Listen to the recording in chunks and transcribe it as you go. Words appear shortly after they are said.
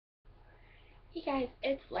Hey guys,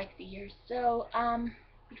 it's Lexi here. So,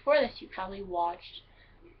 before this you probably watched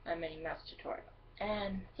a Minnie Mouse tutorial.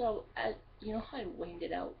 And so, you know how I winged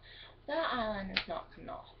it out? That eyeliner's not coming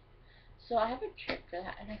off. So I have a trick for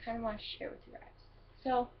that, and I kind of want to share with you guys.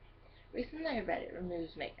 So, recently I read it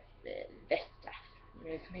removes makeup. This stuff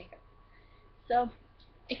removes makeup. So,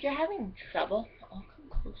 if you're having trouble, I'll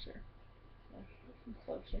come closer. I'll come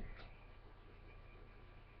closer.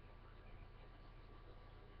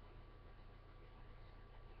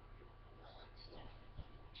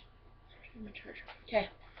 Okay,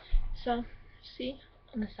 so see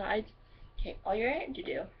on the sides. Okay, all you're going to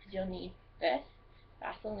do is you'll need this,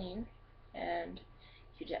 Vaseline, and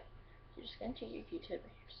Q-tip. You're just going to take your Q-tip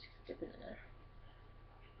and you're just dip it in there.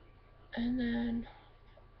 And then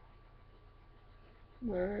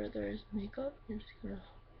where there's makeup, you're just going to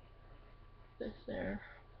put this there,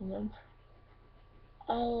 and then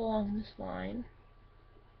all along this line.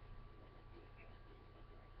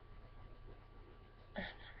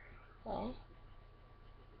 Well,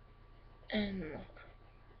 and look,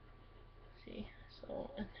 see, so,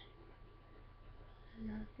 and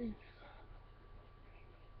nothing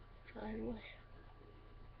dried away.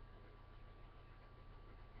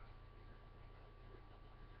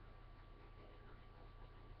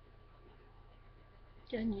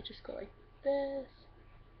 Again, you just go like this,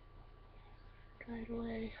 dry it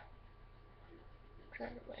away, dry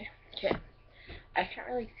it away. Okay, I can't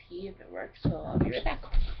really see if it works, so I'll be right back.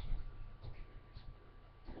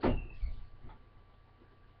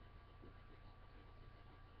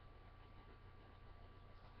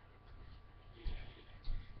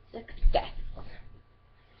 Success.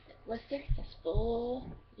 It was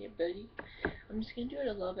successful. Yeah, buddy. I'm just gonna do it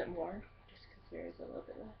a little bit more, just because there is a little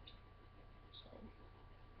bit left. So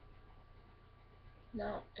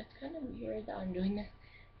now it's kind of weird that I'm doing this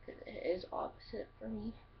because it is opposite for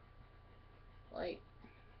me. Like,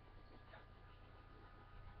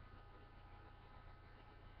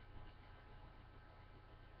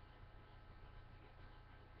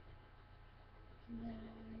 then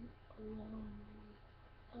along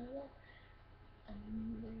under,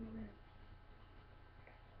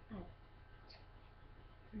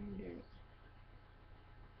 under,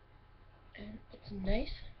 and it's nice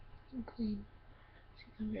and clean. So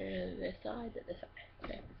you compare this side to this side.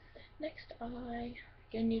 Okay. Next eye,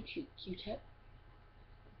 get a new Q-tip,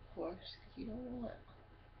 of course, because you don't want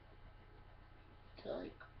to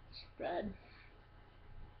like spread.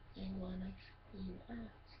 You want to clean out.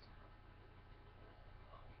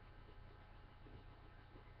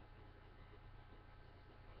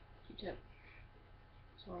 Q-tip.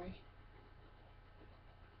 Sorry.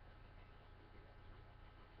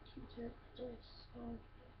 Q-tip this side.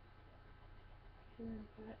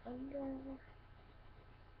 Right under.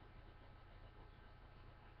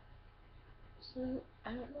 So I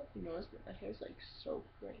don't know if you noticed, but my hair's like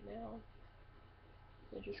soaked right now.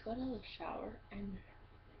 So I just got out of the shower, and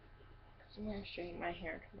because I'm gonna straighten my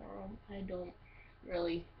hair tomorrow, I don't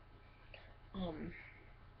really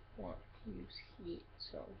want to use heat,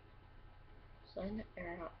 so letting the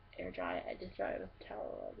air dry. I just dry it with a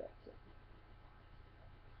towel. That's it.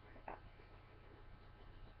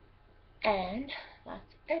 And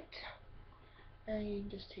that's it. And you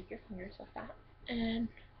just take your fingers like that, and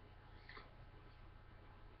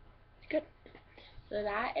it's good. So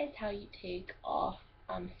that is how you take off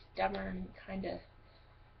stubborn kind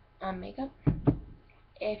of makeup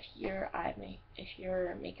if your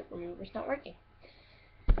makeup remover is not working.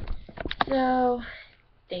 So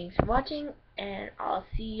thanks for watching, and I'll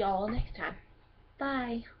see y'all next time.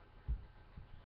 Bye.